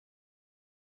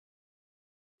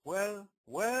Well,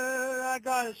 well, I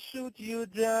gotta shoot you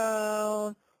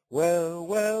down. Well,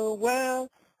 well, well,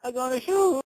 I gotta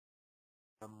shoot.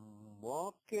 I'm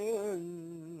walking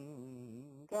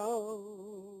down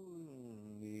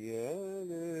the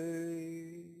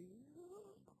alley.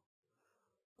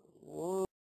 Whoa.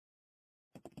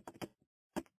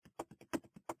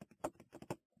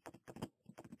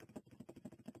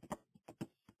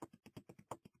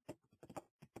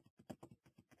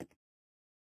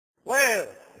 Well,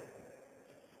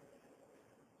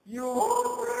 you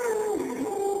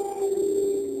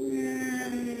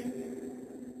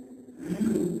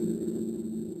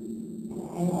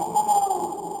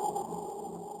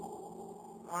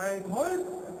I hope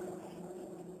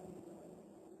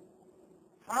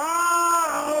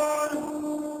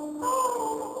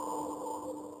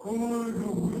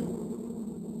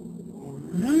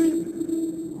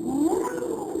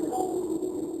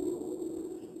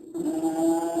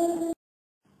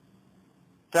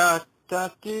da da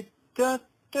di da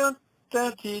da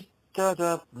da di da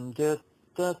da da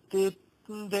da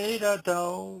di da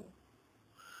da.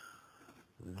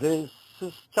 This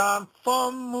is time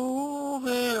for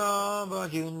moving on,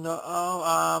 but you know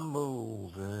I'm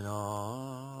moving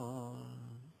on.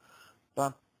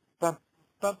 Ba ba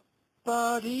ba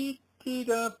ba dee dee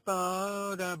da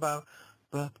ba da ba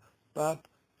ba ba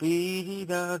bee dee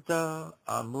da da.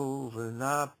 I'm moving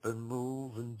up and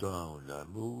moving down.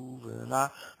 I'm moving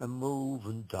up and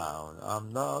moving down.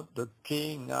 I'm not the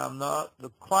king. I'm not the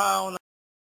crown.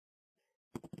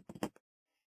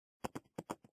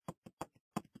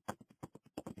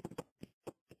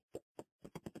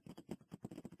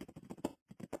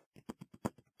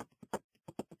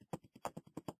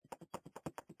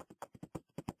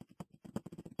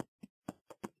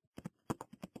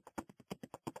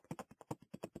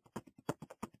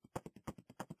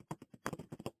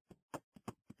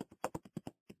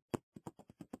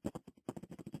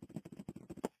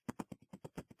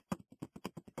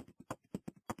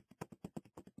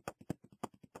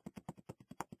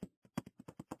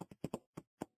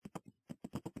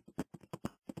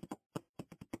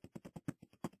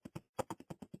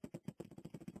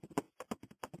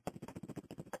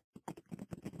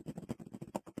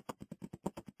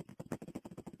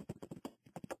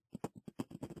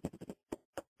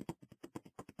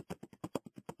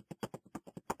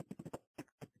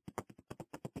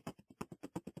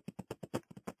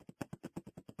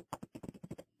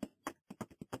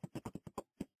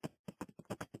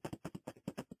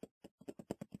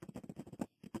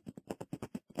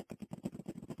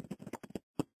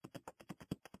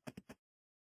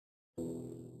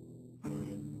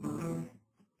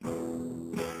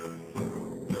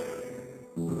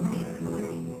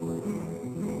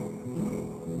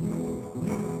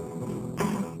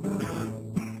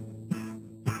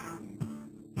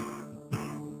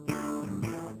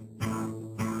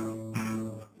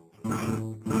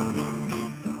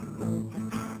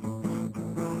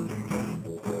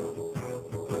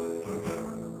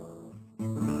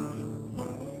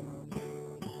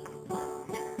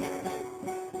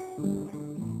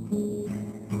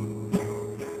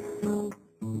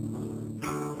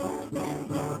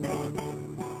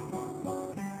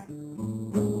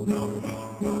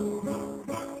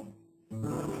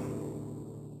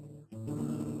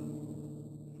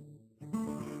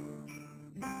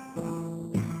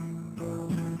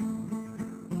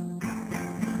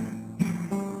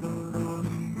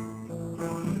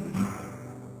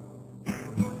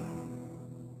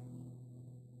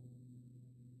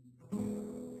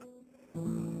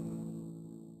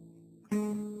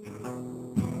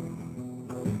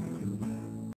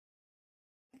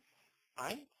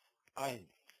 Eins, eins.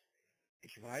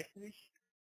 Ich weiß nicht,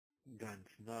 ganz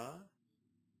nah,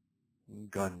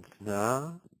 ganz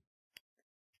nah.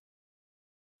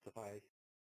 Drei.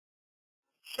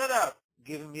 Shut up!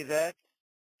 Giving me that.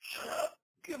 Shut up!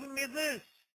 Giving me this.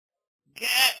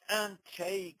 Get and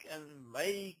take and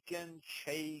make and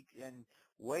shake and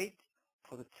wait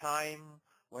for the time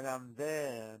when I'm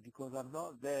there, because I'm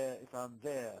not there if I'm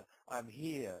there. I'm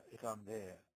here if I'm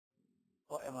there.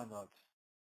 Or am I not?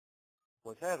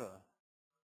 Whatever.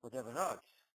 Whatever not.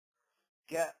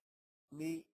 Get,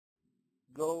 me,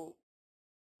 go,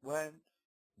 went,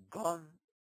 gone,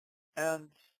 and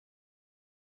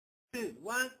two.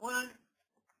 One.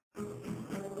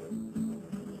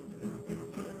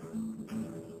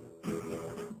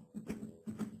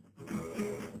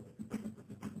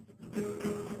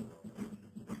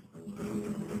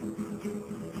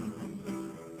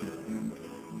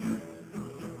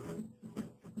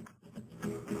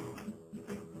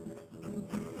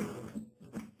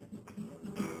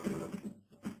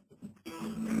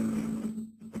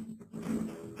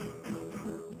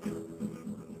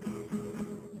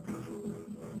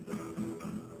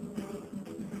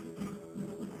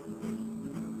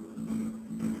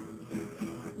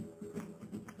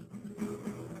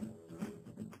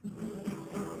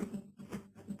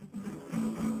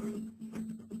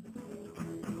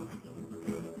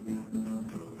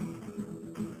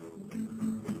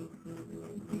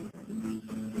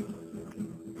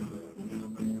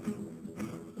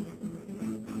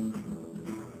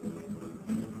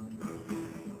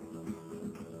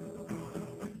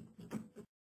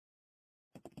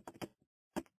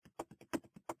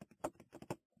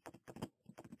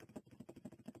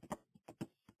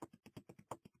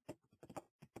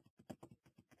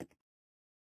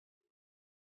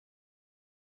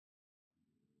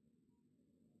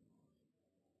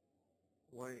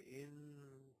 Way in,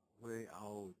 way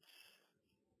out.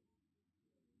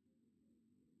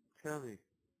 Tell me.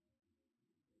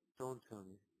 Don't tell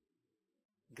me.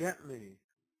 Get me.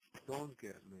 Don't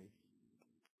get me.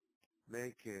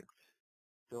 Make it.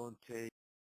 Don't take.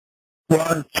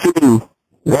 1, 2,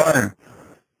 1.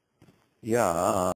 Yeah.